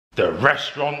The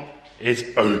restaurant is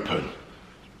open.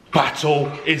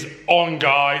 Battle is on,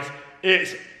 guys.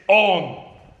 It's on.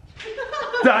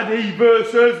 Daddy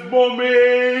versus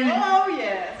Mummy. Oh,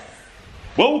 yes.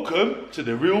 Welcome to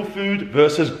the Real Food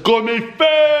versus Gummy Food.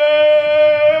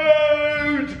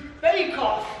 Bake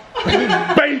off.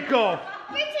 Bake off.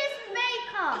 Which is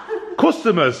bake off?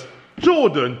 Customers,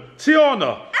 Jordan,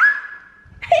 Tiana.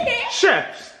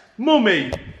 Chefs,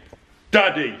 Mummy,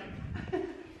 Daddy.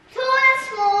 Tall and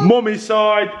small. Mummy's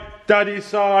side, Daddy's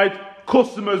side.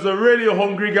 Customers are really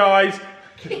hungry, guys.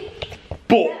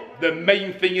 But the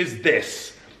main thing is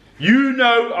this. You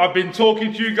know I've been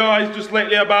talking to you guys just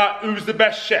lately about who's the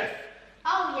best chef.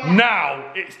 Oh, yeah.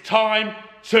 Now it's time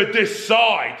to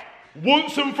decide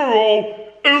once and for all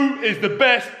who is the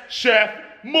best chef,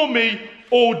 Mummy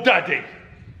or Daddy.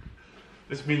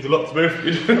 This means a lot to both of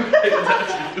you.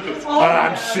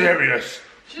 I'm serious.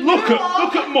 Look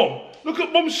at Mum. Look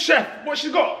at Mum's chef. What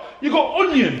she's got? You got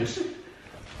onions.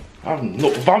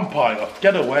 Look, vampire.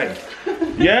 Get away.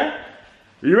 Yeah?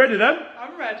 Are you ready then?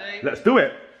 I'm ready. Let's do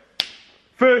it.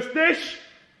 First dish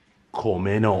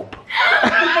coming up.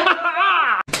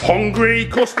 Hungry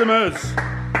customers.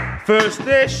 First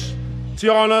dish.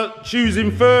 Tiana choosing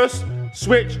first.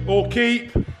 Switch or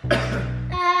keep. Switch.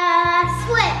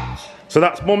 So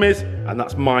that's Mummy's and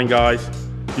that's mine, guys.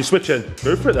 You switching?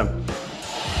 Go for it then.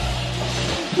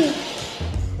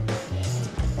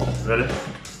 Ready? 3,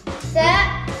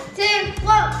 2,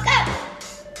 1, go.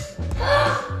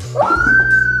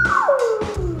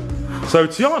 So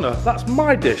Tiana, that's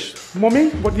my dish. Mummy,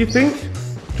 what do you think?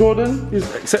 Jordan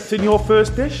is accepting your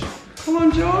first dish. Come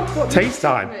on, George. What do you Taste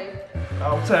time. think of me?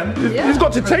 Out of 10. He's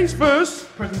got to taste first.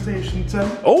 Presentation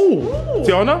 10. Oh, Ooh.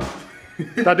 Tiana,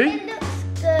 Daddy, It looks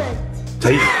good.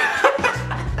 taste.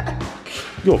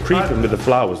 You're creeping with the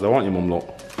flowers though, aren't you, Mum? Look.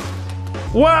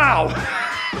 Wow.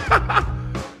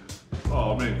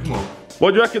 Oh, mate, come on.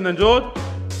 What do you reckon then, George? 10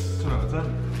 out of 10.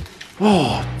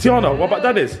 Oh, Tiana, what about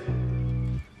Daddy's?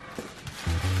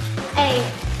 8.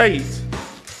 8.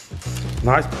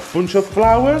 Nice bunch of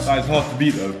flowers. That is hard to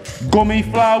beat though. Gummy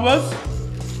flowers.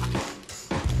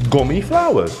 Gummy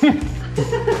flowers.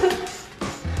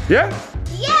 Yeah?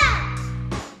 Yeah.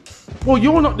 Well,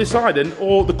 you're not deciding,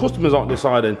 or the customers aren't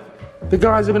deciding. The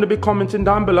guys are going to be commenting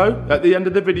down below at the end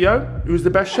of the video who's the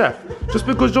best chef. Just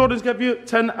because Jordan's gave you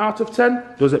 10 out of 10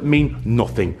 doesn't mean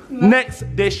nothing. No. Next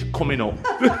dish coming up.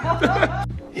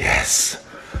 Yes.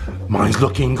 Mine's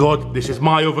looking good. This is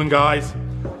my oven, guys.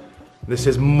 This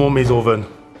is Mummy's oven.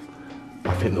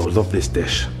 I think they'll love this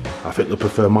dish. I think they'll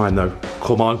prefer mine though.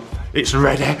 Come on. It's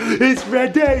ready. It's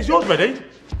ready. Is yours ready?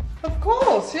 Of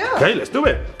course, yeah. Okay, let's do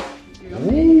it.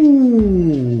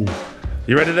 Ooh.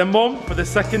 You ready then, Mum, for the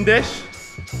second dish?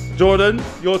 Jordan,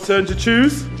 your turn to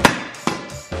choose.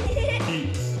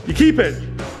 You keep it?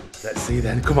 Let's see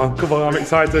then. Come on, I'm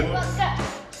excited.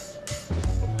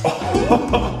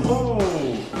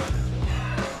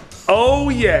 Oh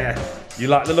yeah. You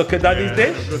like the look of Daddy's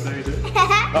dish?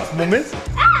 That's Mummy's.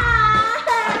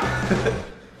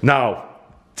 Now,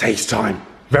 taste time.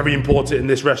 Very important in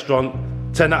this restaurant.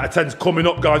 10 out of 10's coming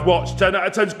up, guys. Watch. 10 out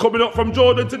of 10's coming up from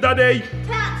Jordan to Daddy.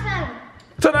 10 out of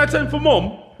 10 10. out of 10 for Mum.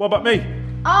 What about me?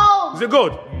 Oh. Is it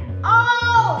good?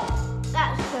 Oh.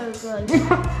 That's so good.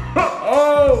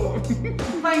 Oh!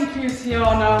 Thank you,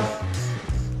 Tiana.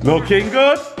 Looking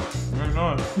good. Very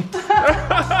nice.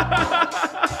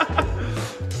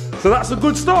 So that's a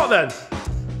good start then.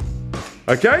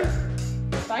 Okay?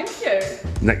 Thank you.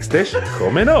 Next dish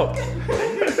coming up.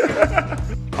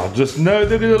 I just know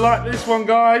they're gonna like this one,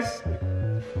 guys.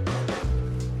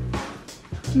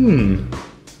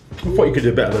 I thought you could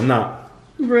do better than that.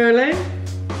 Really?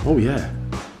 Oh yeah.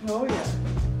 Oh, yeah.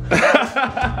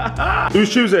 Who's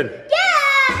choosing?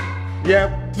 Yeah. Yeah,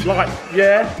 like,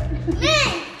 yeah. Me.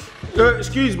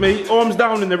 Excuse me, arms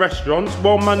down in the restaurants.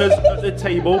 Well, manners at the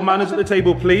table. Manners at the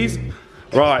table, please.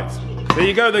 Right, there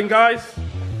you go then, guys.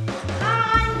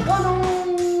 I'm gonna.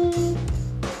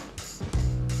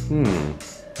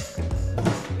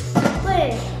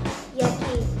 Wait. Yeah,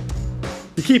 keep.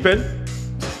 You keeping?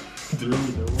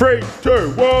 3,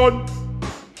 2, 1.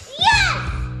 Yes.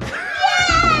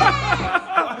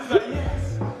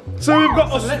 So we've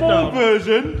got a small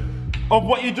version of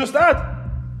what you just had.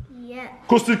 Yeah.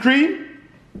 Custard cream.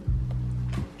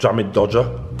 Jammed Dodger,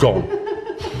 gone.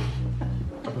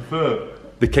 I prefer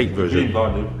The cake version.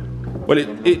 blinded. Well,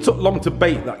 it took long to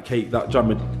bake that cake, that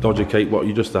Jammed Dodger cake, what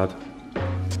you just had.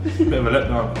 Bit of a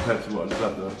letdown compared to what I just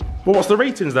had though. Well, what's the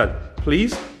ratings then,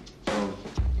 please? So,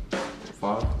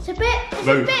 5. It's a bit. It's a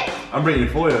Both. bit. I'm rating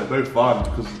it for you, both 5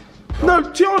 because. No,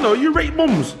 Tiana, you rate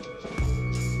Mum's.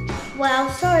 Well,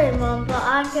 sorry, Mum, but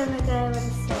I'm gonna go with a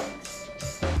 6.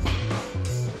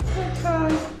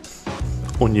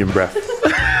 onion breath.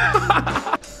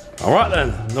 All right then,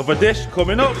 another dish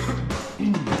coming up.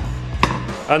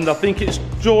 And I think it's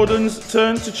Jordan's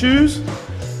turn to choose.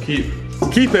 Keeping?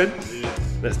 Yeah.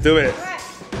 Let's do it.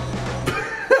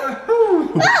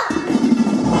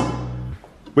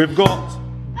 We've got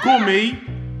Gummy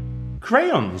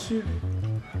crayons.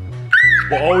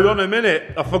 But hold on a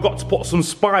minute, I forgot to put some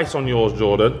spice on yours,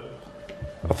 Jordan.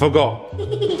 I forgot.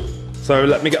 So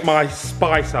let me get my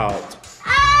spice out.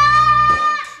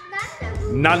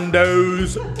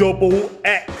 Nando's Double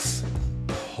X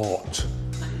Hot.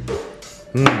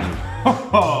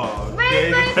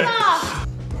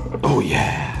 Oh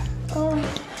yeah.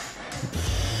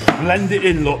 Blend it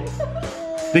in, look.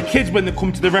 The kids, when they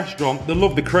come to the restaurant, they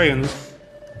love the crayons.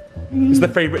 It's their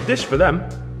favourite dish for them.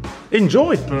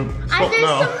 Enjoy. Stop now.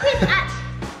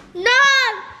 No,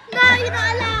 you're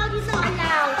not allowed. You're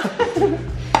not allowed.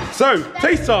 So,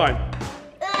 taste time.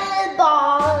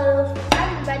 Balls.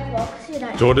 I'm red box, you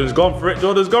know. Jordan's gone for it.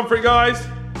 Jordan's gone for it, guys.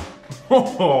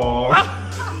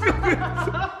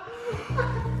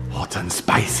 Hot and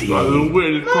spicy.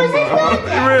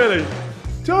 Really?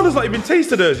 Jordan's not even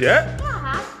tasted hers yet.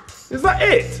 Is that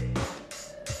it?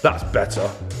 That's better.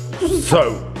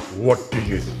 So, what do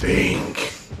you think?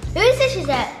 Whose dish is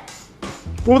it?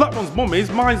 Well, that one's Mummy's.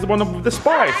 Mine's the one with the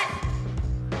spice.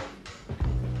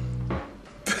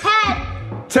 10.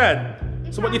 10.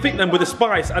 So what do you think then with the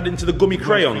spice added to the gummy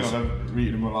crayons? I'm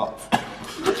reading them a lot. I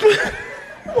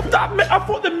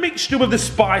thought the mixture with the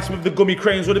spice with the gummy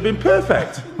crayons would have been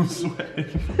perfect. I'm sweating.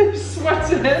 I'm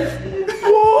sweating.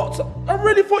 What? I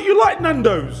really thought you liked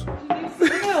Nando's. No,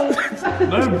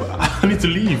 I need to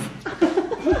leave.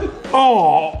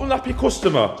 Oh, unhappy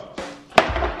customer.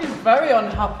 He's very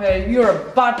unhappy. You're a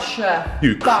bad chef.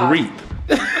 You Bad. creep.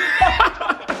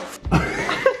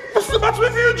 What's the matter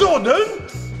with you, Jordan?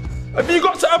 Have you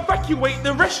got to evacuate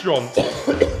the restaurant?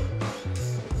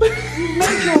 You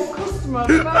made your customer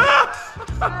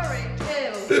very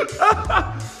ill.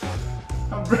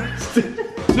 I'm resting.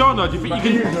 Tiana, do you think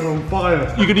you can? They're on fire.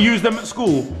 You're going to use them at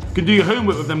school? You can do your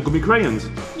homework with them gummy crayons.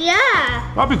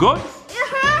 Yeah. That'd be good.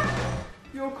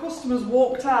 Your customer's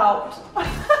walked out.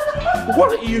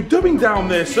 What are you doing down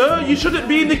there, sir? You shouldn't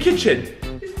be in the kitchen.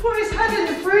 He's put his head in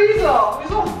the freezer.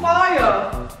 He's on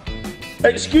fire.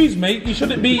 Excuse me, you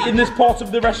shouldn't be in this part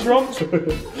of the restaurant.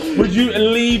 Would you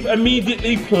leave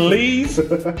immediately, please? I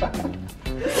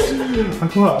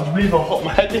can't believe how hot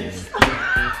my head is.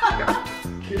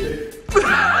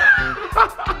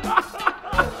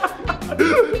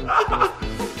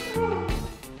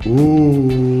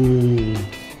 Ooh,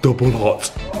 double hot.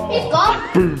 He's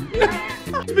gone. Boom.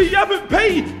 You haven't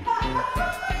paid.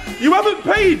 You haven't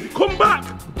paid. Come back.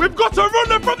 We've got a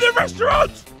runner from the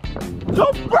restaurant.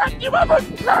 Come back. You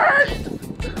haven't paid.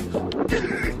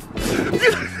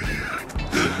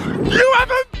 You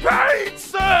haven't paid,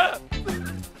 sir.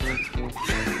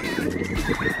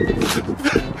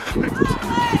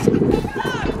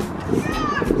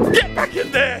 Get back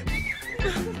in there.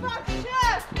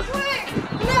 Chef, quick,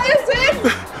 let us in.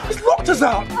 He's locked us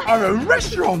out our own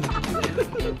restaurant.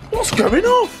 What's going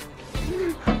off?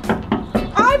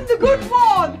 I'm the good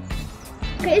one.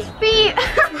 Crispy.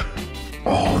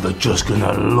 Oh, they're just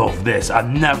gonna love this. I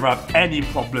never have any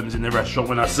problems in the restaurant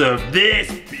when I serve this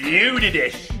beauty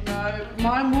dish. No,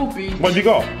 mine will be. What have you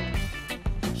got?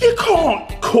 You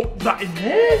can't cook that in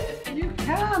there. You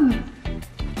can.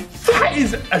 That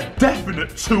is a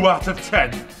definite 2 out of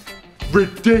 10.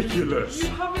 Ridiculous. You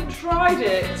haven't tried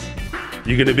it.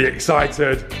 You're gonna be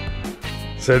excited.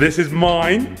 So this is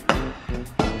mine.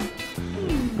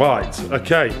 Right,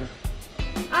 okay.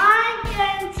 I'm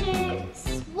going to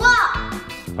swap.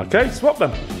 Okay, swap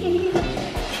them. 3,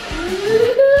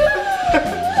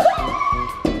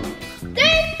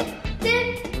 2,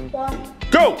 1.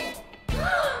 Go!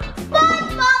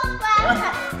 SpongeBob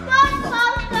SquarePants.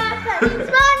 SpongeBob SquarePants.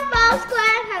 SpongeBob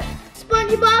SquarePants.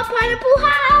 SpongeBob Pineapple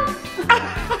House.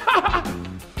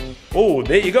 Oh,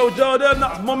 there you go, Jordan.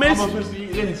 That's Mummy's. How am I supposed to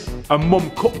eat this? And Mum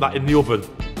cooked that in the oven.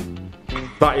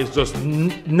 That is just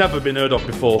never been heard of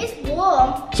before. It's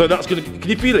warm. So that's gonna. Can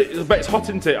you feel it? I bet it's hot,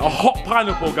 isn't it? A hot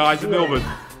pineapple, guys, in the oven.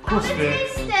 Crispy,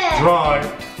 Taste it. dry.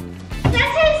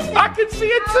 Taste it. I can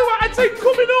see a 2 out of 10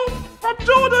 coming up from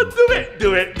Jordan. Do it,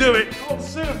 do it, do it. I can't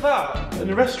serve that in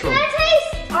a restaurant.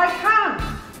 Taste. I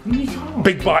can. You can't.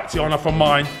 Big bite, Tiana, from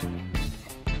mine.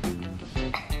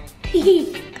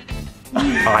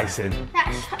 Icing.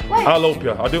 Wait. I'll help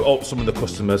you. I do help some of the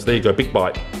customers. There you go, big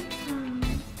bite.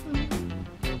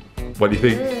 What do you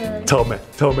think? Tell me,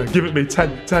 give it me.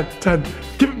 10, 10, 10.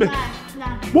 Give it me. No.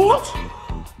 What?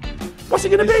 What's it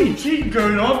gonna be? Cheating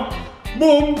going on.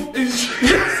 Mum is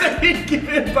saying give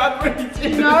it a bad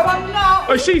rating. No, I'm not.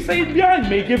 Oh, is she saying behind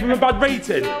me, give him a bad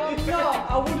rating? No, I'm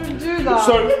not. I wouldn't do that.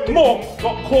 So, Mum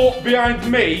got caught behind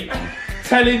me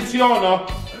telling Tiana,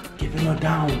 give him a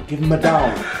down, give him a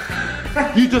down.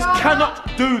 You just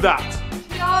cannot do that.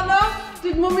 Tiana,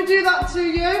 did Mummy do that to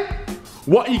you?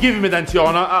 What are you giving me then,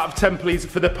 Tiana, out of 10, please,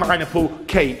 for the pineapple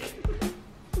cake?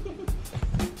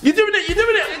 You're doing it, you're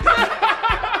doing it!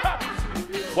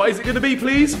 What is it going to be,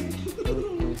 please?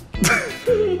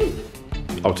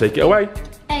 I'll take it away.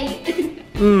 8.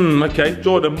 Okay,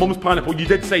 Jordan, Mum's pineapple, you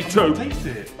did say 2. Taste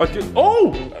it. I did,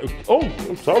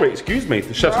 I'm sorry, excuse me,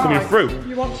 the chef's coming through.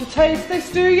 You want to taste this,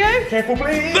 do you? Careful,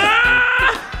 please.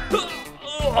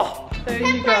 There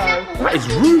you go. That is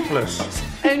ruthless.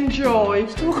 Enjoy.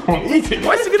 Can't eat it.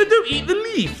 What's he going to do, eat the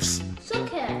leaves?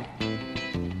 Suck it.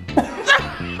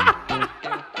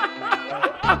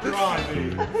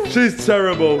 She's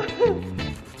terrible.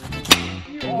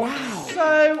 Wow.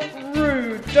 So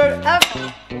rude. Don't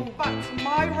ever go back to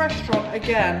my restaurant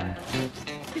again.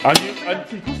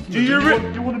 Do you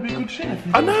want to be a good chef?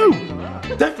 I know.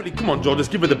 Definitely. Come on, John. Let's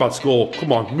give her the bad score.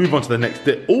 Come on, move on to the next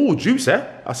bit. Oh, juice, eh?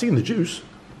 I seen the juice.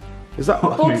 Is that?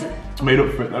 It's made up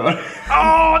for it, though.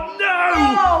 Oh no!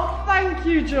 Oh, thank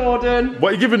you, Jordan.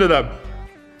 What are you giving to them?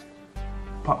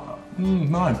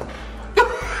 9.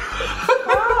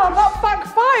 Oh, that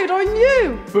backfired on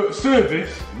you. But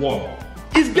service 1.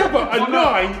 Is Gabba a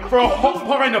 9 for a hot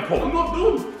pineapple? I'm not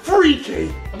done.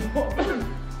 Freaky. I'm not done.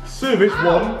 Service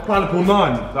 1, pineapple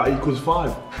 9. That equals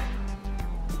 5.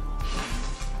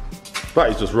 That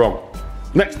is just wrong.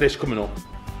 Next dish coming up.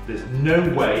 There's no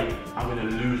way I'm going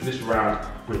to lose this round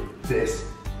with this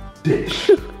dish.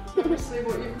 Let me see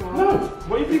what you've got. No.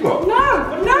 What have you got?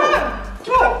 No, no.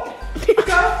 Go.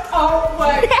 Go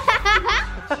away.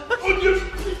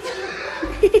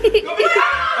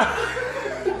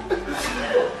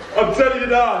 I'm telling you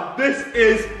now, this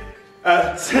is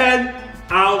a 10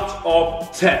 out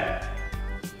of 10.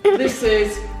 This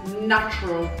is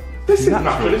natural. This is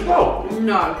natural as well.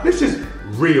 No. This is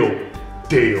real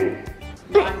deal.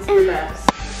 Mine's the best.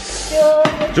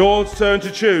 George's turn to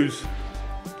choose.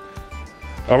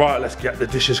 All right, let's get the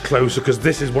dishes closer because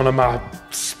this is one of my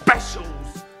specials.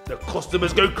 The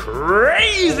customers go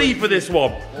crazy for this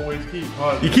one. Always keep.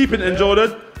 You keeping it in,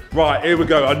 Jordan? Right, here we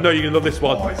go. I know you're gonna love this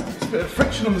one. Oh, it's a bit of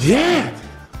friction on the Yeah. side.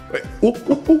 Wait.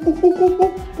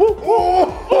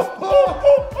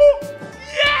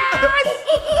 Yes!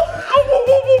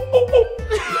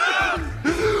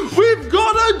 We've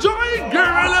got a giant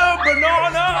gorilla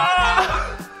banana.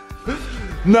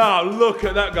 Now look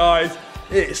at that, guys.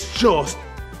 It's just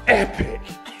epic.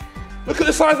 Look at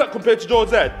the size of that compared to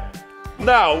George's head.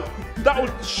 Now that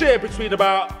would share between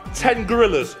about 10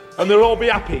 gorillas, and they'll all be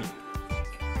happy.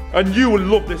 And you will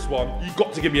love this one. You've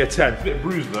got to give me a 10. A bit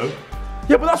bruised though.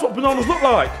 Yeah, but that's what bananas look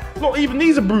like. Look, even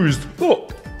these are bruised.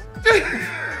 Look. This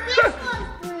one's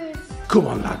bruised. Come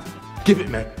on, lad. Give it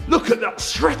me. Look at that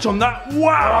stretch on that.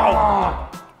 Wow.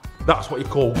 That's what you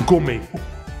call gummy.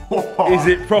 Is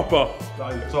it proper?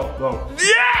 That is top though.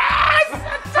 Yes!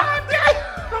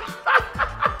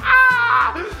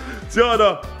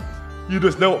 Tiana, you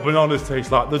just know what bananas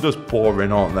taste like. They're just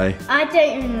boring, aren't they? I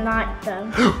don't even like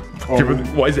them. Give it,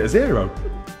 what is it, a 0?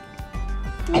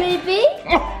 Maybe?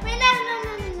 Wait, no.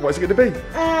 What's it going to be?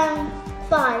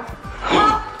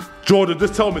 5. Jordan,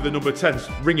 just tell me the number 10's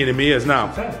ringing in my ears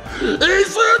now. 10.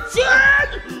 It's a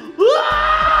 10!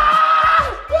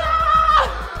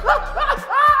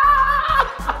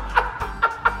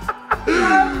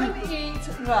 Come and eat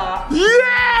that.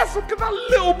 Yes! Look at that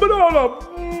little banana!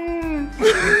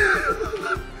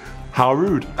 How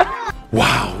rude.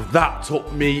 Wow, that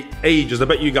took me ages. I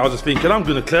bet you guys are thinking, I'm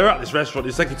going to clear out this restaurant.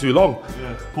 It's taking too long.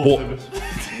 Yeah, poor service.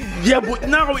 Yeah, but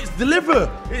now it's deliver.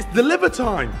 It's deliver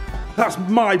time. That's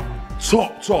my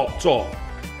top.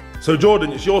 So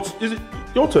Jordan, is it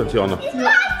your turn, Tiana? It's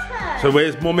my turn. So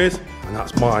where's Mummy's? And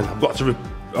that's mine. I've got to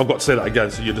say that again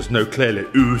so you just know clearly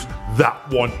whose that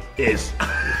one is.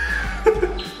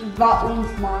 That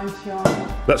one's mine,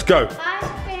 Tiana. Let's go. I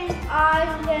think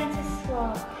I'm going to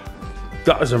swap.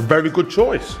 That is a very good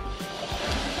choice.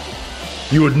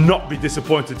 You would not be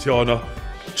disappointed, Tiana.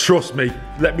 Trust me.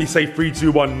 Let me say 3,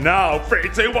 2, 1 now. 3,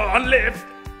 2, 1, live.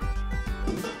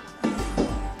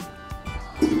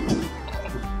 10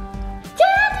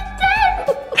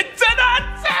 out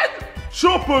of 10.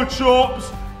 Chopper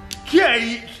chops,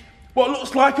 cake, what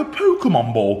looks like a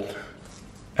Pokemon ball.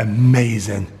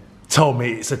 Amazing. Tell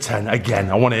me it's a 10 again.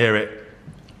 I want to hear it.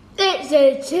 It's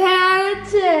a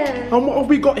 10. And what have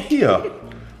we got here?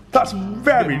 That's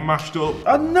very mashed up.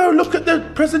 I know, look at the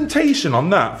presentation on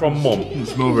that from Mum. It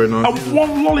smells very nice. And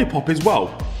one lollipop as well.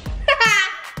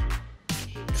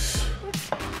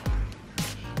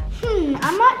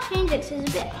 I might change it because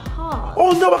it's a bit hard.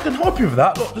 Oh no, I can help you with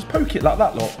that. Look, just poke it like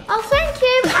that, look. Oh, thank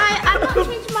you. I'm not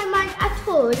changing my mind at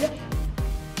all.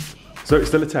 So it's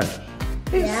still a 10.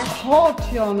 It's hard,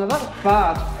 Tiana. That's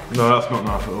bad. No, that's not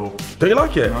nice at all. Don't you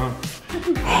like it? No.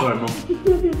 Sorry, Mum.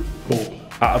 4.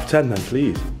 Out of 10 then,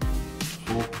 please.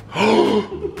 4.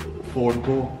 4 and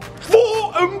 4.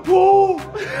 4 and 4!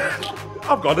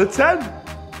 I've got a 10.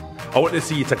 I want to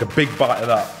see you take a big bite of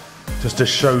that. Just to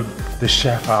show the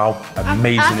chef how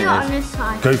amazing I'll do it it on is. this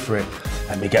side. Go for it.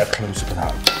 Let me get a close up of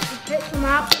that. Take them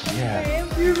out. Yeah.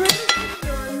 You really think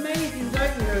you're amazing,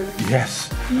 don't you? Yes.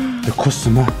 The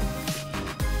customer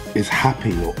is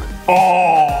happy, look.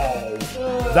 Oh!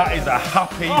 That is a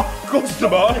happy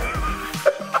customer.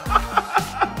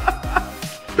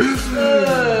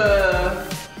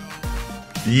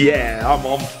 Yeah, I'm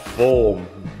on form.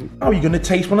 How are you going to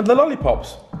taste one of the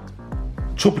lollipops?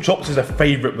 Chupa Chups is a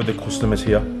favourite with the customers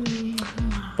here.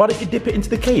 Why don't you dip it into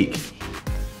the cake?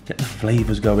 Get the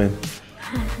flavours going.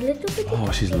 A little bit.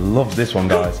 Oh, she loves this one,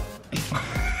 guys.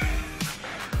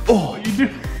 Oh, you do.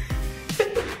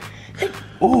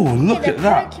 Oh, look at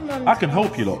that. I can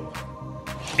help you, look.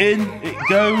 In it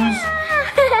goes,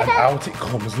 and out it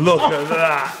comes. Look at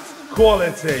that.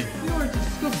 Quality. You're a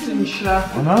disgusting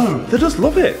chef. I know. They just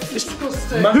love it. It's,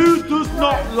 Disgusting. who does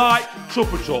not like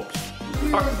Chupa Chups?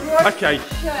 You're a great Okay,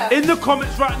 chef. in the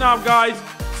comments right now, guys,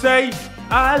 say,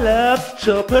 I love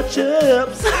Chupa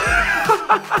Chups.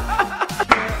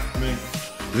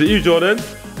 Is it you, Jordan?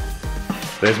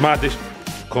 There's my dish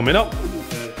coming up.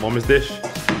 Mommy's dish.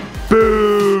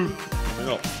 Boom! Coming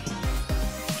up.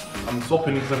 I'm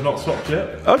swapping because I've not swapped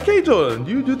yet. Okay, Jordan,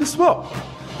 you do the swap.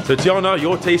 So, Tiana,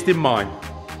 you're tasting mine.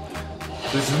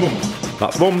 This is Mum's.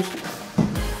 That's Mum's.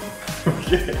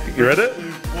 Okay. You ready? 2,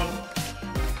 1.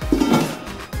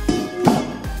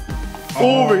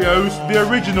 Oreos, the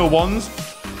original ones.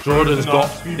 Jordan's got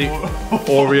Nice, the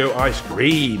Oreo ice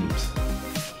creams.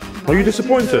 Are you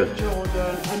disappointed?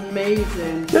 Jordan,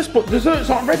 amazing. Yes, but desserts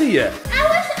aren't ready yet. I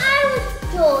wish I was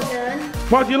Jordan.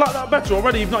 Why do you like that better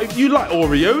already? You like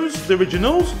Oreos, the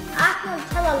originals? I can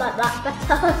tell I like that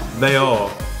better. They are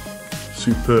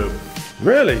superb.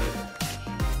 Really?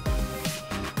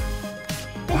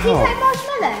 Does he say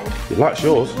marshmallows? He likes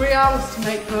yours. 3 hours to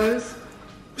make those.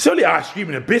 It's only ice cream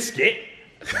and a biscuit.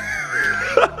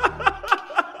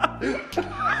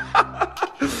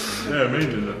 Yeah,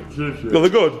 amazing. Seriously. Are they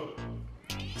good?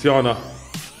 Tiana,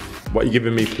 what are you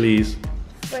giving me, please?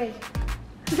 Wait.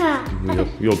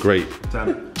 You're great.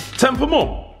 10. 10 for Mum?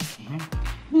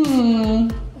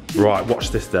 Right, watch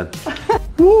this then.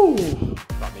 Woo!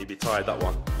 That made me tired, that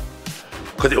one.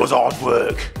 Because it was hard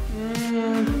work.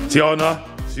 Tiana,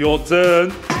 it's your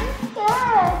turn.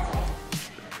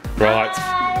 Right.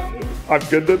 I'm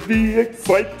gonna be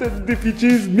excited if you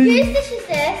choose me. Whose dish is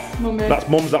this? Mummy. That's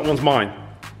Mum's, that one's mine.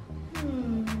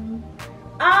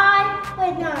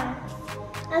 Wait, no.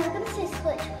 I was going to say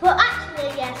switch, but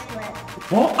actually, yes, switch.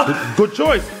 What? Good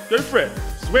choice. Go for it.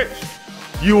 Switch.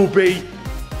 You'll be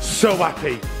so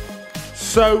happy.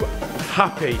 So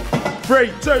happy.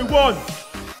 3, 2, 1.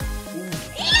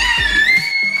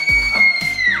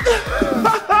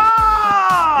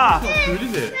 What food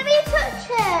is it? Let me touch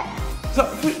it. Is that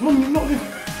food? Mum, you're not even...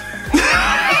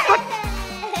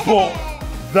 But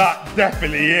that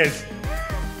definitely is.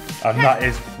 And that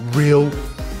is real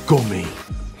gummy.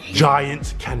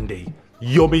 Giant candy.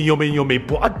 Yummy, yummy, yummy.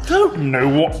 But I don't know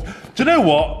what. Do you know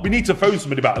what? We need to phone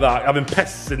somebody about that. Having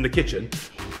pests in the kitchen.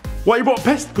 Why you brought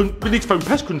pest? We need to phone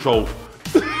pest control.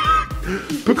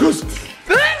 Because.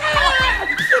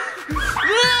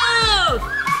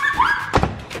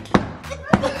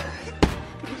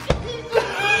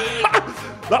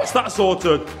 That's that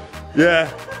sorted. Yeah.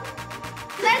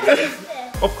 Let me taste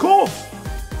it. Of course.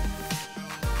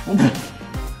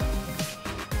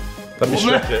 Let me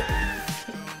stretch it.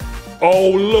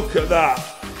 Oh, look at that.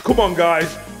 Come on,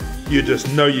 guys. You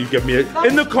just know you give me a...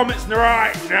 In the comments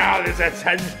right now, there's a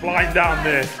 10 flying down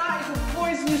there. That is a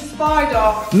poisonous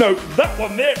spider. No, that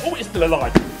one there. Oh, it's still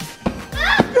alive.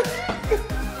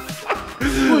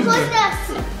 What's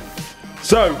this?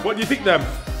 So, what do you think then?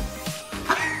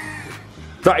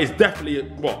 That is definitely...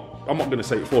 What? I'm not going to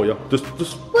say it for you. Just...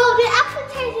 Well, the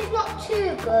aftertaste is not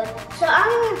too good, so I'm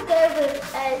going to go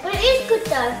with A. But it is good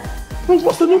though.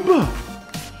 What's the number?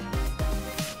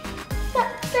 That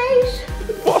face.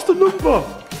 What's the number?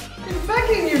 I'm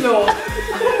begging you, Lord.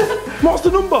 What's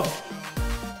the number?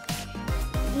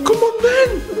 Come on then.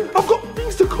 I've got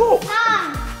things to cook.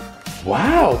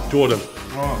 Wow, Jordan.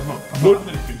 Oh, I'm not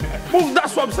anything yet. Well,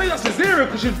 that's what I'm saying. That's a 0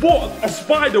 because she's bought a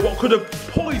spider what could have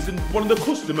poisoned one of the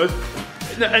customers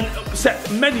and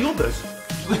upset many others.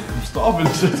 I'm starving,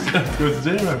 so it's going to go to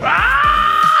 0.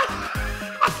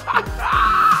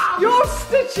 You're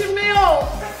stitching me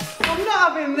up. I'm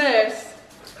not having this.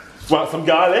 Want some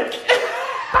garlic?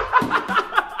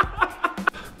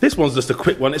 This one's just a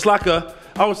quick one. It's like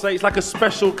I would say it's like a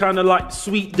special kind of like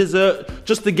sweet dessert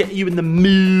just to get you in the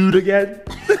mood again.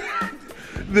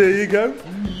 There you go.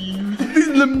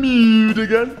 In the mood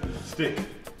again. Stick.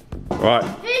 Right.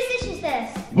 Whose dish is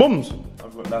this? Mum's.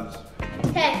 I've got Dad's.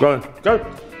 Okay. Go on. Go.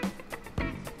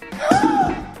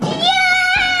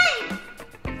 Yay!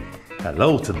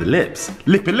 Hello to the lips.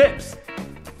 Lippy lips.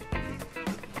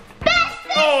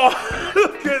 Oh,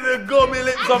 look at the gummy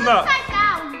lips on that. Upside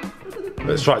down.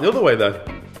 Let's try it the other way though.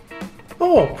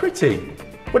 Oh, pretty.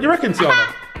 What do you reckon,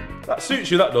 Tiana? That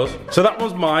suits you, that does. So that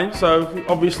one's mine, so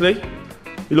obviously,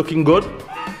 you're looking good.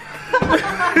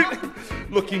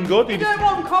 Looking good. He don't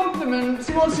want compliments,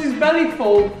 he wants his belly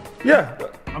full. Yeah,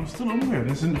 I'm still hungry.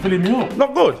 This isn't filling me up.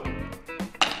 not good.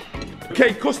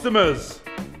 Okay, customers.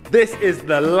 This is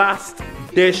the last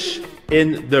dish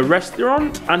in the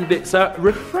restaurant, and it's a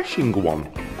refreshing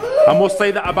one. I must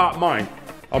say that about mine.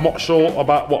 I'm not sure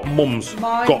about what Mum's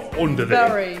Mine's got under there.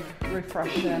 very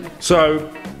refreshing.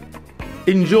 So,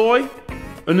 enjoy.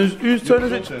 And whose turn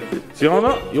is it?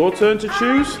 Tiana, your turn to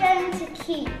choose. I'm going to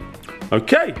keep.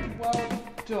 Okay. Well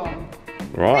done.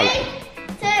 Right.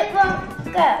 3, 2,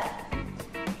 1, go.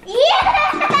 Yay!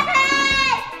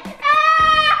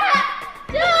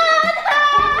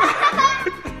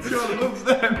 God loves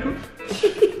them.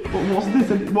 What's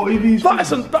this? What are these?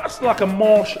 That's like a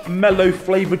marshmallow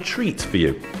flavoured treat for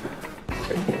you.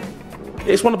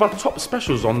 It's one of our top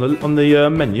specials on the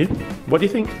menu. What do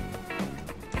you think?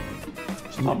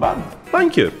 It's not bad.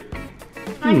 Thank you.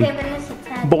 I'm giving this a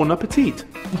 10. Bon appetit.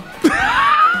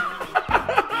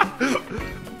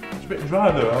 It's a bit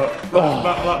dry though.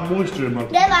 That moisture in my.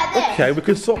 They're like this. Okay, we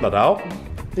can sort that out.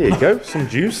 There you go, some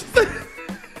juice.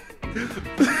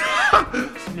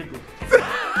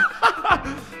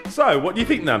 So, what do you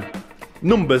think then?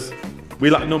 Numbers. We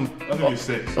like I think it's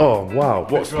 6. Oh wow.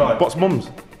 What's Mum's?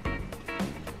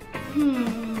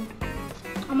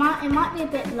 It might be a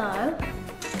bit low.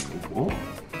 What?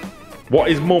 What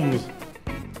is Mum's?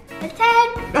 A 10.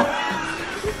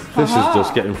 This is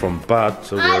just getting from bad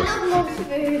to I worse. love Mum's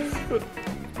food.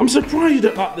 I'm surprised you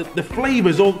don't like the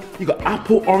flavours. All you got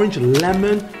apple, orange,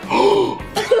 lemon.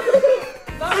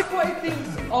 That's what he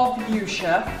thinks of you,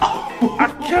 chef. I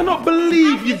cannot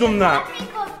believe you've done that. I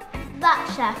think of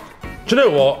that, chef. Do you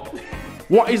know what?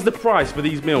 What is the price for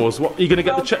these meals? What are you going to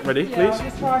get the check ready, Yeah, please? I'll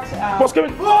just write it out. What's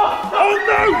going? Oh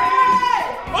no!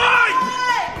 Oi!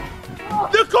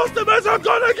 The customers are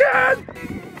gone again!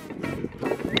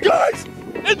 Guys,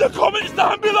 in the comments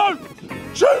down below,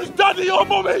 choose Daddy or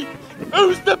Mummy.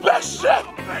 Who's the best chef?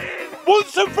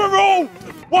 Once and for all,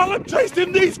 while I'm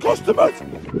chasing these customers.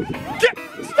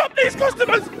 Stop these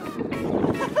customers!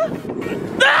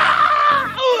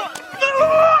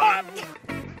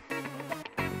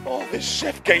 Oh, this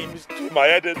chef game is doing my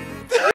head in.